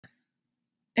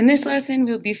In this lesson,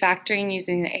 we'll be factoring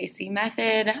using the AC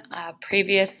method.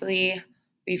 Previously,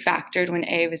 we factored when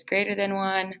A was greater than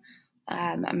 1.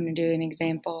 I'm going to do an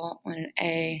example when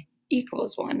A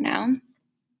equals 1 now.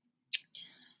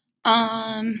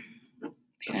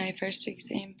 My first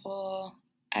example,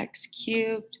 x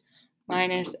cubed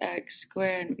minus x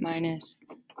squared minus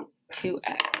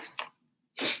 2x.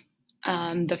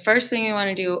 The first thing we want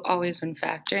to do always when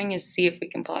factoring is see if we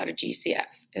can pull out a GCF.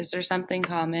 Is there something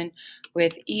common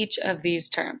with each of these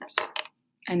terms?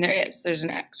 And there is. There's an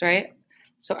x, right?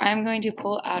 So I'm going to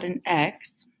pull out an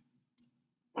x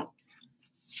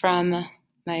from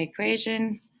my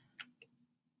equation,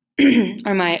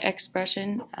 or my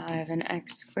expression. I have an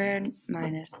x squared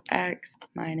minus x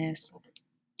minus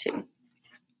 2. All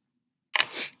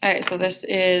right, so this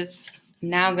is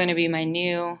now going to be my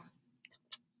new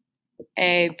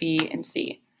A, B, and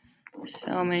C.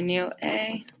 So my new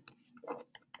A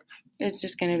is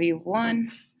just going to be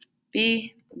 1,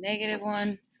 B,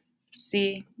 -1,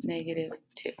 C, -2.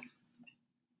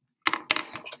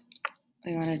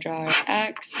 We want to draw our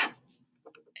X,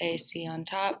 AC on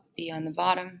top, B on the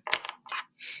bottom.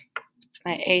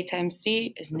 My A times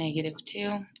C is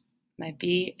 -2. My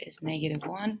B is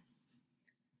 -1.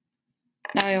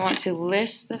 Now we want to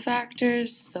list the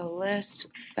factors. So list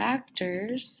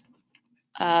factors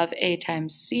of A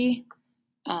times C,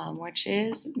 which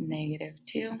is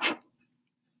 -2.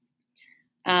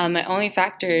 My only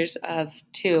factors of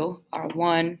 2 are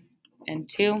 1 and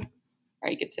 2, or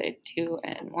you could say 2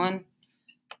 and 1.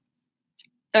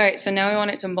 All right, so now we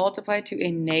want it to multiply to a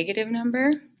negative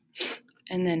number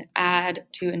and then add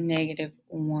to a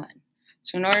 -1.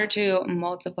 So in order to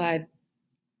multiply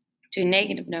to a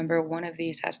negative number, one of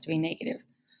these has to be negative.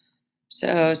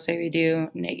 So say we do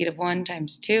 -1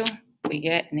 times 2, we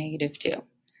get -2.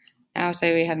 Now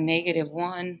say we have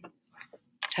 -1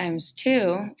 times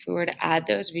 2, if we were to add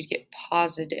those, we'd get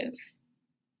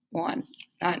 +1,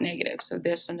 not negative. So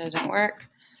this one doesn't work.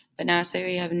 But now say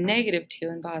we have -2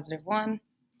 and +1,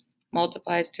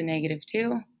 multiplies to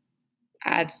 -2,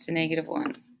 adds to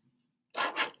 -1.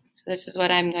 So this is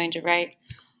what I'm going to write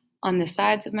on the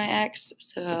sides of my x.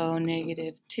 So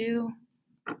 -2,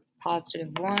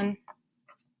 +1.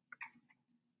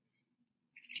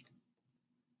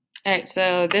 All right,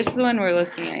 so this is the one we're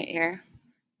looking at here.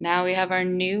 Now we have our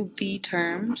new B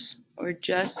terms. We're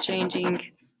just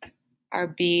changing our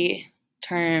B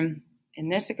term in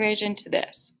this equation to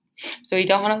this. So we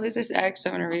don't want to lose this x, so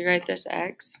I'm going to rewrite this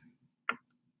x.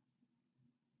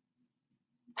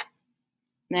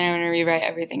 And then I'm going to rewrite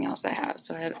everything else I have.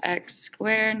 So I have x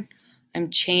squared.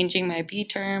 I'm changing my B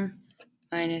term,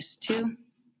 -2.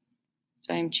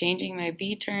 So I'm changing my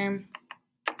B term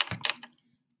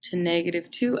to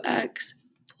 -2x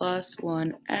plus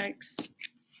 1x.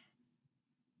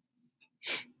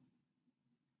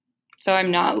 So I'm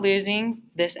not losing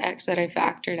this x that I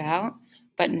factored out,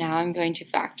 but now I'm going to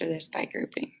factor this by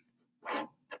grouping.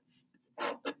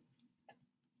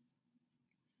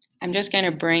 I'm just going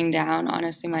to bring down,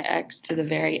 honestly, my x to the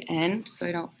very end so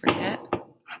I don't forget.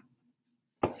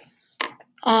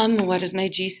 What is my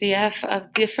GCF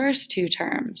of the first two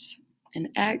terms?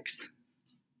 An x.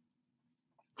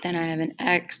 Then I have an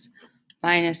x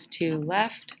minus 2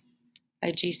 left.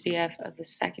 My GCF of the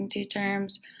second two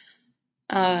terms,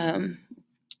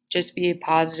 just be a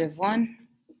 +1.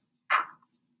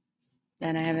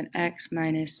 Then I have an x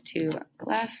minus 2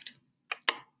 left.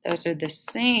 Those are the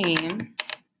same,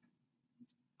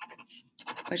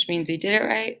 which means we did it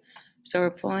right. So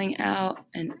we're pulling out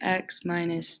an x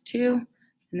minus 2,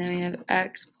 and then we have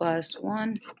x plus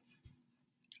 1.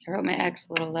 I wrote my x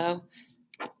a little low.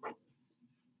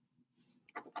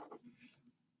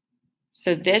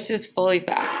 So this is fully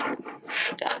factored.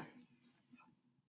 Done.